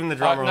let's give him the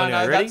drum roll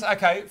anyway. Ready?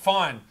 That's okay.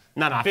 Fine.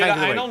 No, Bitter Fank of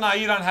the anal? week. No,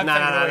 you don't have Fank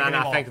of the week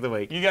anymore. No, Fank of the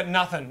week. You get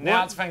nothing.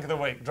 Now it's Fank of the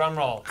week. Drum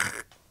roll.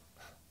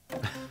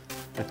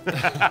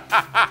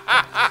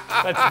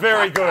 That's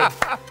very good.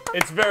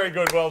 It's very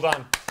good. Well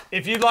done.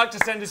 If you'd like to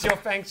send us your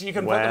Fanks, you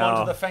can put them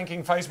onto the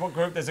Fanking Facebook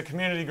group. There's a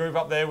community group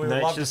up there. We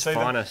would love to see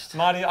them.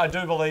 Marty, I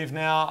do believe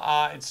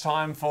now it's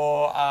time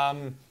for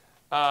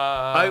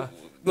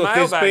Look,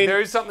 mailbag.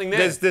 There is something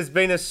there. There's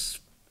been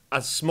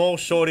a small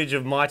shortage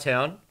of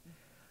mytown.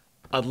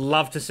 I'd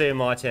love to see a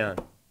mytown.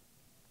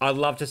 I'd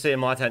love to see a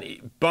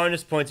mytown.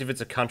 Bonus points if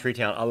it's a country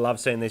town. I love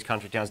seeing these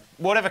country towns.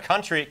 Whatever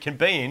country it can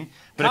be in,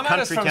 but Come a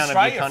country town of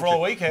your country. for a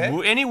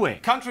weekend. Anywhere.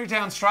 Country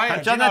town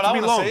Australia. Do you know what I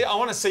want to see? I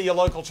want to see your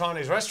local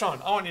Chinese restaurant.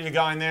 I want you to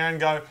go in there and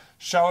go,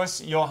 show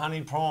us your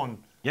honey prawn.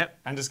 Yep.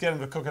 And just get them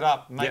to cook it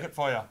up, make it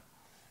for you.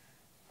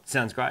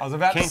 Sounds great. I was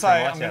about to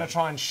say I'm going to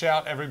try and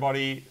shout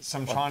everybody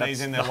some Chinese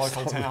in their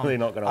local town. Really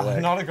not going to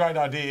work. Not a great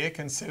idea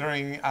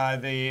considering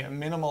the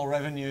minimal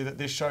revenue that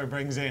this show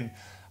brings in.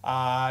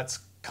 It's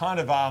kind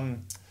of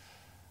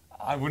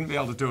I wouldn't be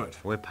able to do it.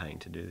 We're paying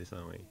to do this,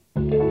 aren't we?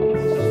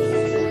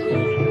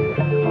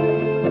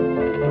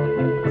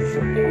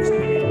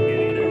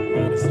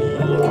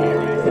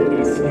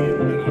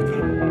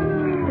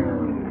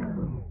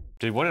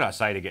 Dude, what did I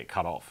say to get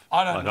cut off?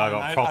 I don't know,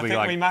 mate. I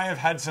think we may have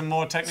had some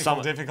more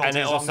technical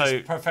difficulties on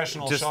this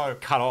professional just show.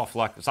 Cut off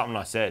like something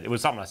I said. It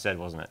was something I said,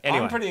 wasn't it?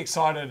 Anyway. I'm pretty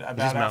excited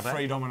about our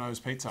free Domino's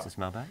pizza. Is this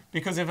mailbag?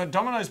 Because if a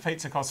Domino's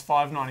pizza costs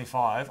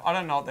 $5.95, I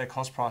don't know what their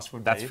cost price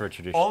would be. That's for a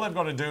tradition. All they've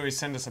got to do is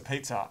send us a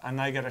pizza and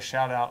they get a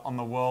shout out on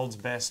the world's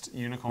best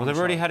unicorn. Well, they've show.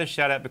 already had a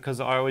shout out because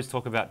I always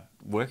talk about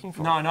working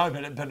for them. No,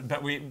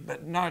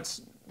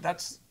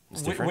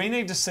 we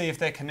need to see if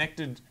they're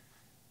connected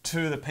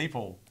to the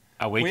people.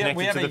 Are we connected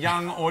we have to a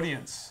young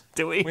audience.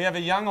 Do we? We have a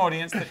young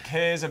audience that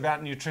cares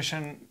about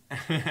nutrition,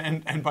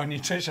 and by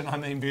nutrition I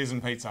mean beers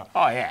and pizza.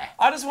 Oh, yeah.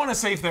 I just want to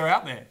see if they're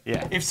out there.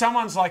 Yeah. If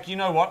someone's like, you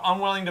know what, I'm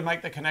willing to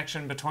make the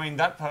connection between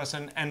that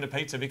person and the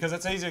pizza, because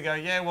it's easy to go,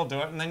 yeah, we'll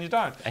do it, and then you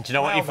don't. And you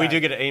know what? If we do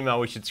get an email,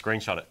 we should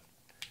screenshot it.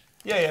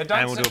 Yeah, don't.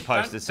 And we'll do a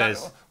post that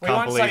says, we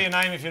won't say your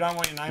name if you don't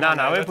want your name. No,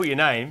 we won't put your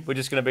name. We're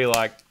just going to be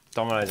like,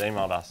 Domino's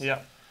emailed us. Yeah.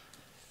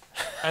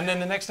 And then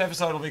the next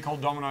episode will be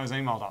called Domino's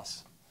emailed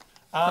us.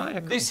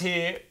 Cool. This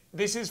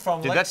is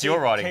from Lexi that's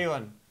your writing.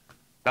 Keelan.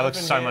 That looks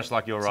so much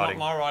like your writing. It's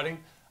not my writing.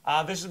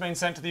 This has been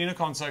sent to the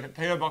Unicorn Circuit,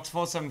 PO Box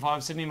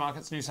 475, Sydney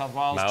Markets, New South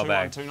Wales,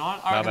 Mailbag. 2129.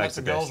 I reckon that's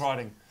a girl's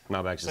writing.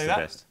 Mailbag's just the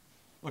best.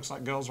 Looks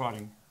like girl's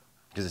writing.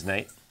 Because it's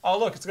neat. Oh,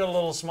 look, it's got a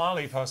little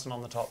smiley person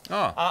on the top.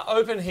 Oh.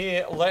 Open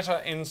here,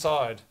 letter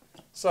inside.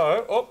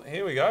 So,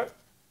 here we go.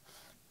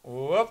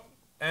 Whoop,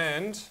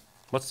 and...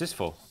 What's this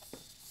for?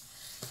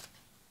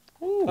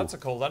 Ooh. That's a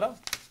cool letter.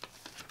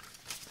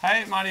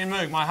 Hey, Marty and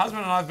Moog, my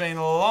husband and I have been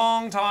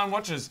long-time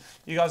watchers.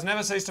 You guys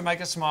never cease to make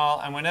us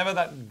smile, and whenever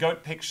that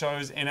goat pic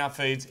shows in our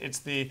feeds, it's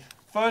the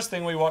first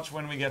thing we watch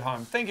when we get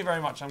home. Thank you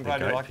very much. I'm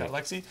glad you like that,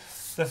 Lexi.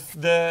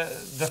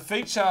 The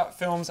feature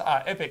films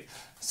are epic.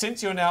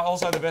 Since you're now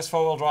also the best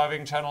four-wheel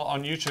driving channel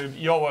on YouTube,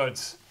 your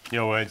words.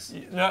 Your words.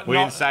 We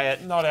didn't say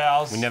it. Not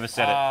ours. We never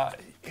said it.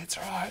 It's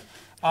right.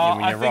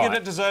 I figured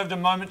it deserved a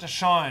moment to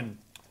shine.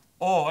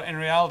 Or, in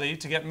reality,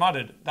 to get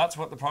mudded. That's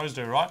what the pros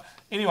do, right?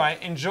 Anyway,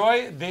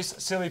 enjoy this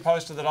silly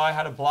poster that I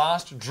had a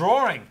blast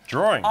drawing.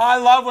 I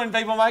love when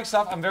people make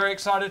stuff. I'm very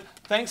excited.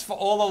 Thanks for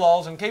all the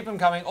lols and keep them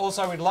coming.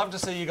 Also, we'd love to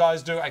see you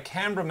guys do a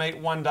Canberra meet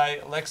one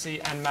day, Lexi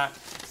and Matt.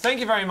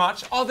 Thank you very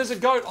much. Oh, there's a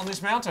goat on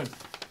this mountain.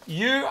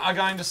 you are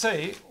going to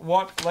see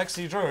what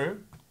Lexi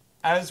drew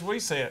as we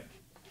see it.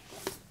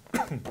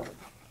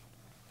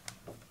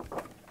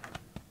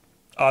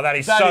 Oh, that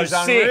is That so is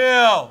sick.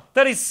 unreal.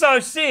 That is so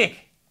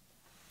sick.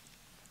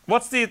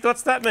 What's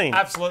that mean?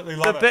 Absolutely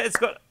love it. It's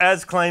got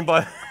as claimed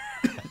by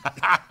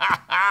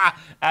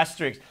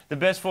Asterix, the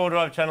best four-wheel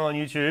drive channel on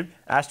YouTube.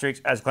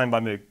 Asterix as claimed by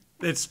Moog.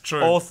 It's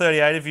true. All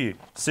 38 of you.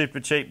 Super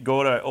Cheap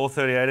Gordo. All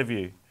 38 of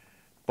you.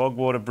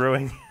 Bogwater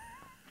Brewing.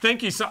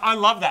 Thank you. So I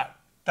love that.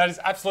 That is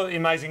absolutely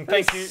amazing.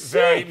 Thank you sick.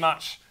 very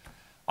much.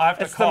 I have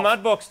to It's cough. the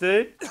mud box,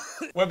 dude.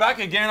 We're back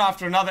again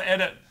after another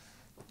edit.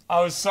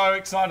 I was so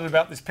excited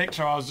about this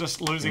picture, I was just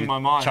losing my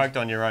mind. Choked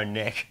on your own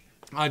neck.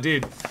 I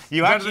did.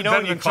 You Better- actually know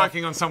better when you than cough-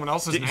 choking on someone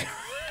else's neck.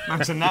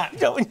 Imagine that.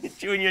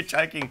 When you're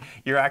choking,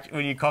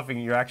 when you're coughing,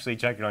 you're actually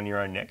choking on your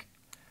own neck.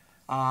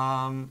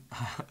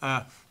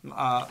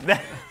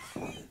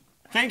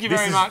 Thank you This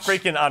very is much.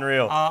 freaking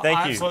unreal. Thank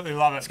I you. absolutely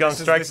love it. It's going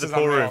straight to the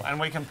pool room. And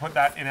we can put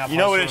that in our You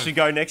know what it post should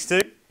go next to?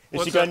 It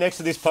What's should go that? next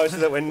to this poster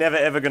that we're never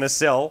ever going to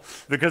sell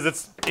because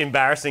it's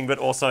embarrassing but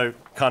also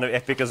kind of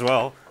epic as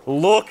well.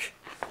 Look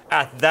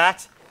at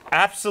that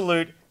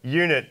absolute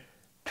unit.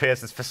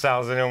 P.S. It's for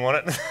sale. Does anyone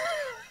want it?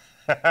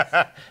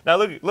 Now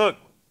look. Look.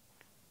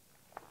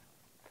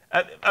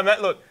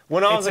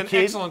 When I was a an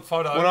kid, excellent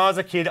photo. When I was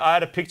a kid, I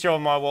had a picture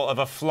on my wall of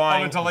a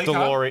flying Delica?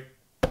 DeLorean.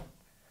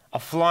 A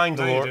flying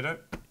No, you DeLorean. did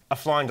it. A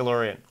flying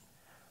DeLorean.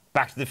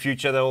 Back to the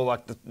Future, they're all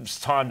like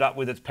timed up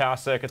with its power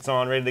circuits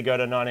on, ready to go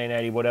to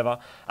 1980, whatever.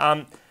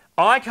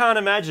 I can't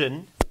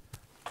imagine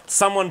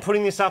someone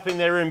putting this up in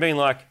their room being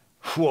like,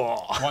 whoa.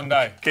 One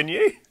day. Can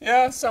you?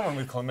 Yeah, someone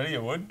with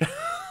chlamydia would.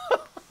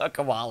 A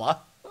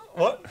koala.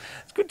 What?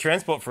 It's good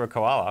transport for a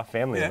koala,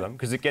 family Yeah. of them,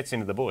 because it gets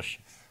into the bush.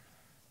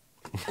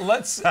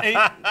 Let's eat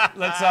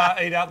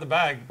out the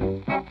bag.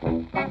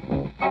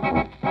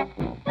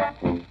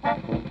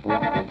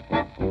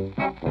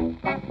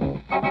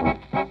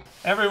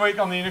 Every week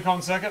on the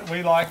Unicorn Circuit,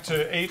 we like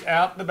to eat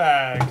out the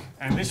bag.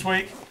 And this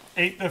week,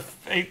 eat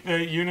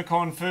the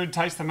unicorn food,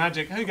 taste the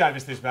magic. Who gave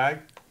us this bag?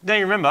 Don't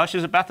you remember? She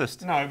was at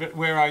Bathurst. No, but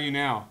where are you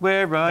now?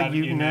 Where are That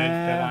you you now? need,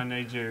 that I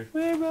need you.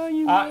 Where are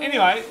you now?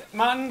 Anyway,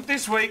 Martin,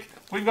 this week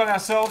we've got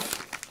ourselves.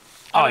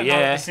 Oh, I don't know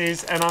yeah. what this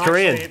is, and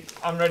Korean.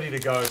 I'm ready to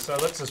go. So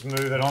let's just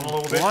move it on a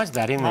little bit. Why is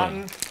that in there?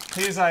 Martin,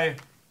 here's a.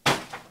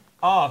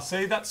 Oh,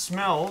 see that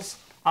smells.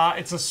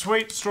 It's a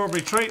sweet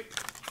strawberry treat.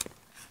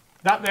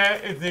 That there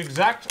is the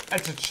exact.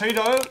 It's a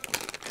Cheeto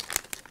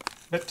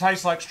that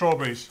tastes like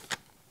strawberries,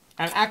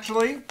 and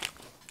actually,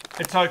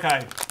 it's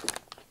okay.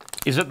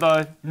 Is it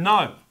though?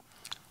 No,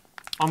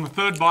 on the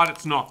third bite,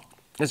 it's not.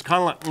 It's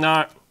kind of like,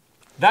 no.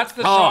 That's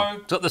the Oh, show.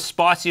 it's got the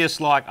spiciest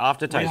like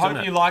aftertaste, We isn't hope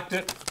it? you liked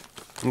it.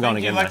 I'm going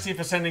Thank you, again, mate. Lexi,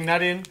 for sending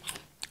that in.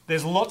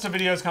 There's lots of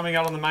videos coming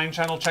out on the main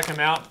channel. Check them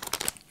out.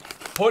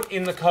 Put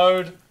in the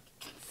code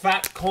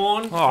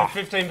FATCORN Oh. for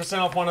 15%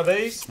 off one of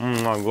these.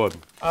 Oh, good.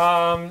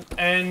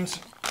 And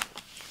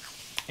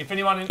if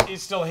anyone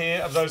is still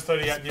here, of those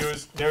 38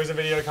 viewers, there is a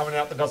video coming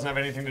out that doesn't have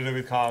anything to do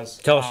with cars.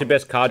 Tell us your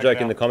best car check it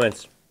joke in the out.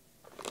 comments.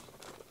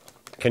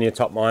 Can you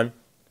top mine?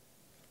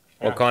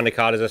 Yeah. What kind of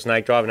car does a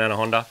snake drive and a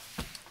Honda?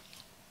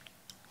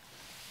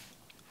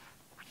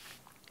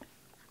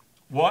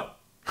 What?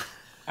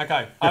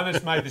 Okay, I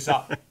just made this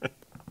up.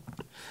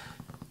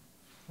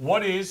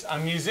 What is a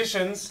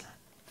musician's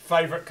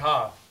favourite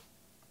car?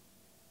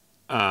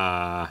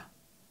 Honda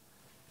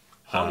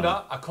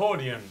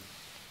accordion.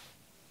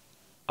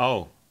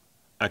 Oh,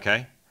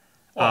 okay.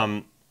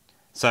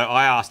 So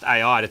I asked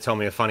AI to tell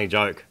me a funny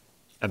joke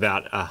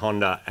about a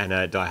Honda and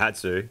a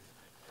Daihatsu.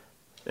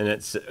 And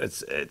it's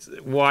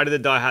why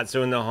did the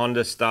Daihatsu and the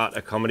Honda start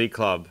a comedy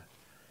club?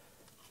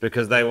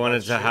 Because they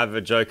wanted to have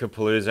a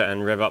Joker-palooza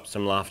and rev up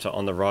some laughter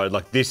on the road.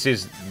 Like, this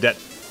is that,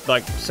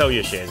 like, sell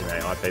your shares in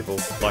AI, people.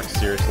 Like,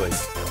 seriously.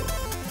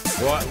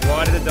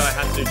 Why did the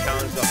Daihatsu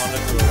challenge the Honda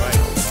to a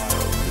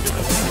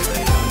race?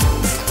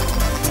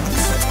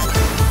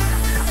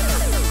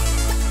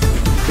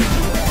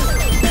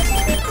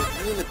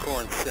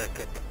 Unicorn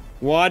Circuit.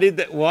 Why did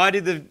the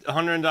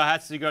Honda and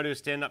Daihatsu go to a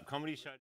stand-up comedy show?